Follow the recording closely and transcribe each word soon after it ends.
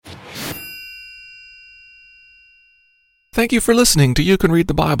Thank you for listening to You Can Read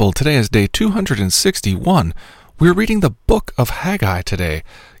the Bible. Today is day 261. We're reading the book of Haggai today.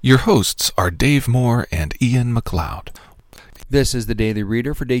 Your hosts are Dave Moore and Ian McLeod. This is the Daily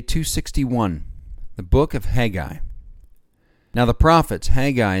Reader for day 261, the book of Haggai. Now the prophets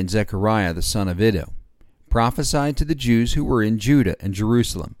Haggai and Zechariah the son of Iddo prophesied to the Jews who were in Judah and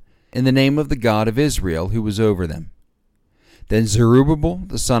Jerusalem, in the name of the God of Israel who was over them. Then Zerubbabel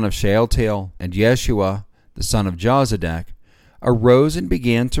the son of Shealtiel and Yeshua the son of Jozadak arose and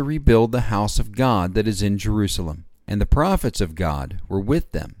began to rebuild the house of God that is in Jerusalem. And the prophets of God were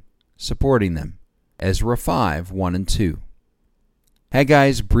with them, supporting them. Ezra 5, 1 and 2.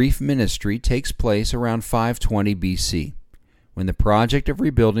 Haggai's brief ministry takes place around 520 BC, when the project of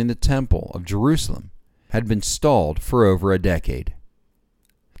rebuilding the Temple of Jerusalem had been stalled for over a decade.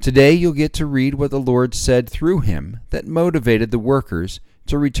 Today you'll get to read what the Lord said through him that motivated the workers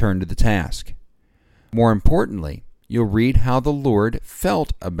to return to the task. More importantly, you'll read how the Lord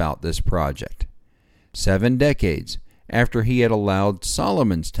felt about this project, 7 decades after he had allowed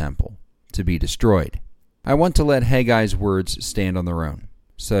Solomon's temple to be destroyed. I want to let Haggai's words stand on their own,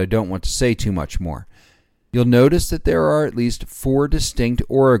 so I don't want to say too much more. You'll notice that there are at least 4 distinct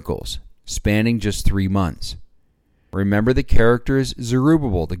oracles, spanning just 3 months. Remember the characters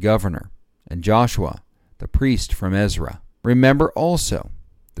Zerubbabel the governor, and Joshua the priest from Ezra. Remember also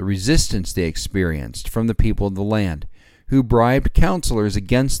the resistance they experienced from the people of the land, who bribed counselors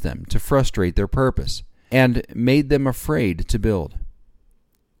against them to frustrate their purpose, and made them afraid to build.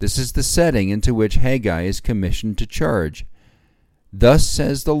 This is the setting into which Haggai is commissioned to charge. Thus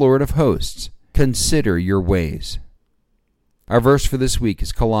says the Lord of hosts, consider your ways. Our verse for this week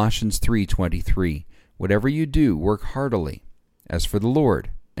is Colossians 3:23. Whatever you do, work heartily, as for the Lord,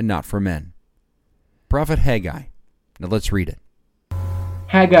 and not for men. Prophet Haggai. Now let's read it.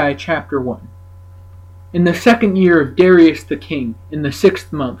 Haggai chapter 1. In the 2nd year of Darius the king, in the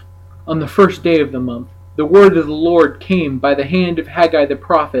 6th month, on the 1st day of the month, the word of the Lord came by the hand of Haggai the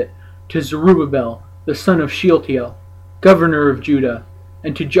prophet to Zerubbabel the son of Shealtiel, governor of Judah,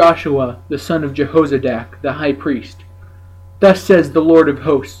 and to Joshua the son of Jehozadak the high priest. Thus says the Lord of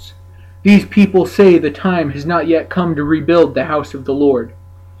hosts, these people say the time has not yet come to rebuild the house of the Lord.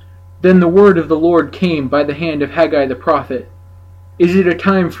 Then the word of the Lord came by the hand of Haggai the prophet. Is it a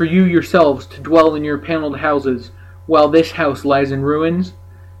time for you yourselves to dwell in your paneled houses, while this house lies in ruins?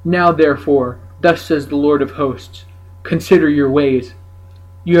 Now therefore, thus says the Lord of hosts, consider your ways.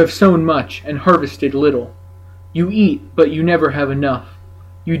 You have sown much and harvested little. You eat, but you never have enough.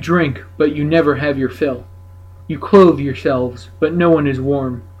 You drink, but you never have your fill. You clothe yourselves, but no one is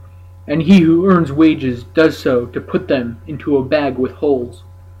warm. And he who earns wages does so to put them into a bag with holes.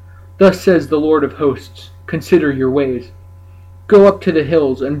 Thus says the Lord of hosts, consider your ways. Go up to the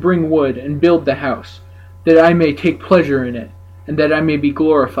hills and bring wood and build the house, that I may take pleasure in it, and that I may be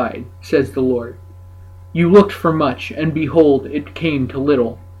glorified, says the Lord. You looked for much, and behold, it came to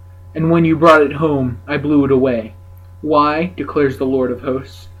little. And when you brought it home, I blew it away. Why, declares the Lord of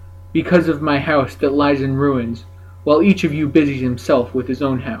hosts? Because of my house that lies in ruins, while each of you busies himself with his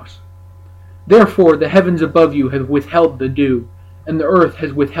own house. Therefore the heavens above you have withheld the dew, and the earth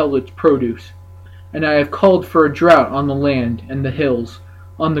has withheld its produce. And I have called for a drought on the land and the hills,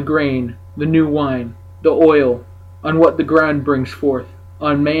 on the grain, the new wine, the oil, on what the ground brings forth,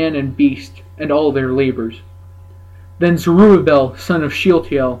 on man and beast, and all their labors. Then Zerubbabel son of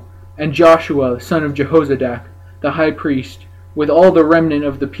Shealtiel, and Joshua son of Jehozadak, the high priest, with all the remnant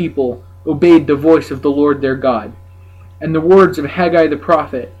of the people, obeyed the voice of the Lord their God, and the words of Haggai the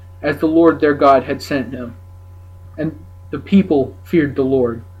prophet, as the Lord their God had sent him. And the people feared the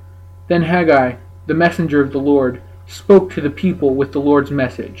Lord. Then Haggai, the messenger of the Lord, spoke to the people with the Lord's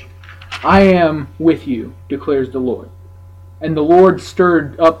message. I am with you, declares the Lord. And the Lord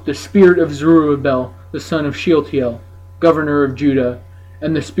stirred up the spirit of Zerubbabel, the son of Shealtiel, governor of Judah,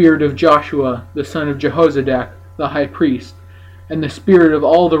 and the spirit of Joshua, the son of Jehozadak, the high priest, and the spirit of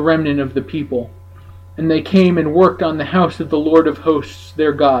all the remnant of the people. And they came and worked on the house of the Lord of hosts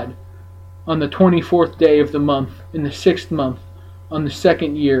their God, on the 24th day of the month, in the 6th month, on the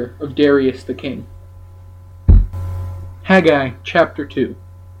 2nd year of Darius the king. Haggai chapter 2.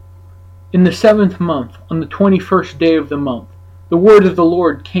 In the 7th month, on the 21st day of the month, the word of the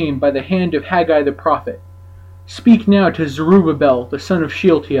Lord came by the hand of Haggai the prophet. Speak now to Zerubbabel the son of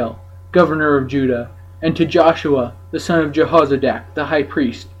Shealtiel, governor of Judah, and to Joshua the son of Jehozadak, the high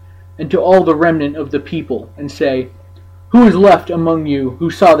priest, and to all the remnant of the people, and say, who is left among you who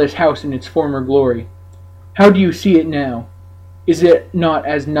saw this house in its former glory? How do you see it now? Is it not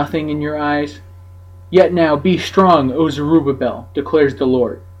as nothing in your eyes? Yet now be strong, O Zerubbabel, declares the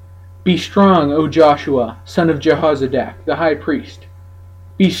Lord. Be strong, O Joshua, son of Jehozadak, the high priest.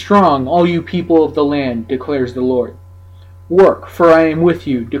 Be strong, all you people of the land, declares the Lord. Work, for I am with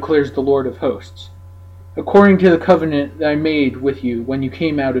you, declares the Lord of hosts, according to the covenant that I made with you when you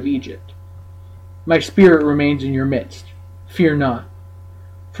came out of Egypt. My spirit remains in your midst. Fear not.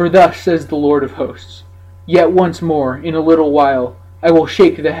 For thus says the Lord of hosts, yet once more, in a little while, I will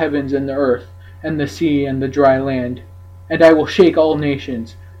shake the heavens and the earth, and the sea and the dry land, and I will shake all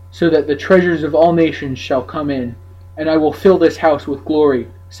nations, so that the treasures of all nations shall come in, and I will fill this house with glory,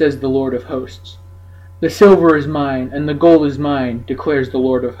 says the Lord of hosts. The silver is mine, and the gold is mine, declares the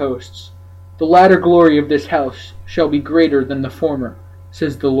Lord of hosts. The latter glory of this house shall be greater than the former,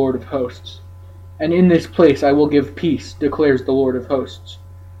 says the Lord of hosts. And in this place I will give peace, declares the Lord of hosts.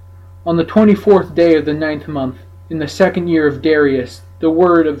 On the 24th day of the 9th month, in the 2nd year of Darius, the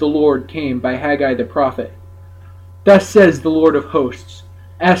word of the Lord came by Haggai the prophet. Thus says the Lord of hosts,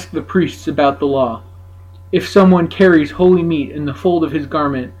 ask the priests about the law. If someone carries holy meat in the fold of his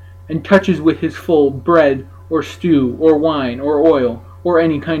garment, and touches with his fold bread, or stew, or wine, or oil, or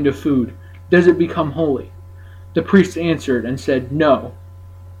any kind of food, does it become holy? The priests answered and said, No.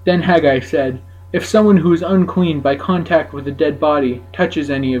 Then Haggai said, if someone who is unclean by contact with a dead body touches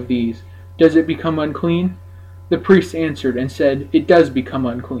any of these, does it become unclean? The priests answered and said, It does become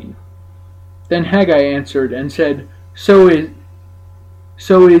unclean. Then Haggai answered and said, So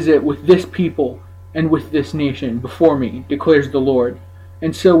is it with this people and with this nation before me, declares the Lord,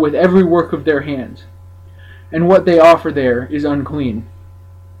 and so with every work of their hands. And what they offer there is unclean.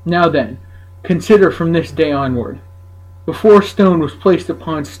 Now then, consider from this day onward. Before stone was placed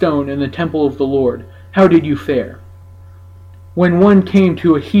upon stone in the temple of the Lord, how did you fare? When one came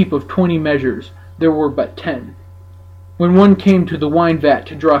to a heap of 20 measures, there were but 10. When one came to the wine vat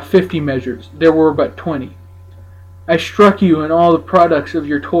to draw 50 measures, there were but 20. I struck you and all the products of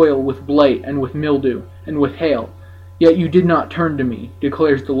your toil with blight and with mildew and with hail, yet you did not turn to me,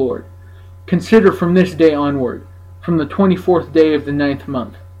 declares the Lord. Consider from this day onward, from the 24th day of the 9th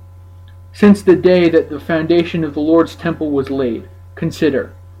month. Since the day that the foundation of the Lord's temple was laid,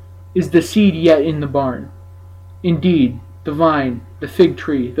 consider, is the seed yet in the barn? Indeed, the vine, the fig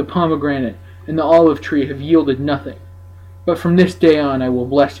tree, the pomegranate, and the olive tree have yielded nothing. But from this day on I will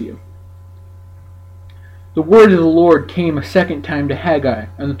bless you. The word of the Lord came a second time to Haggai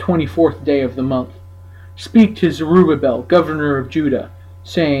on the 24th day of the month. Speak to Zerubbabel, governor of Judah,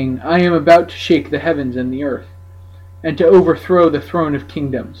 saying, I am about to shake the heavens and the earth, and to overthrow the throne of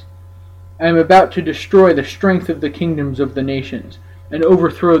kingdoms. I am about to destroy the strength of the kingdoms of the nations, and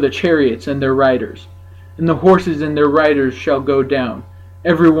overthrow the chariots and their riders. And the horses and their riders shall go down,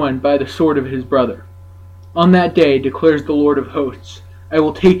 every one by the sword of his brother. On that day, declares the Lord of hosts, I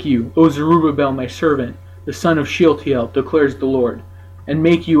will take you, O Zerubbabel my servant, the son of Shealtiel, declares the Lord, and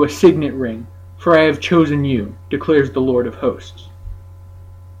make you a signet ring, for I have chosen you, declares the Lord of hosts.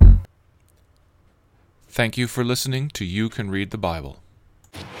 Thank you for listening to You Can Read the Bible.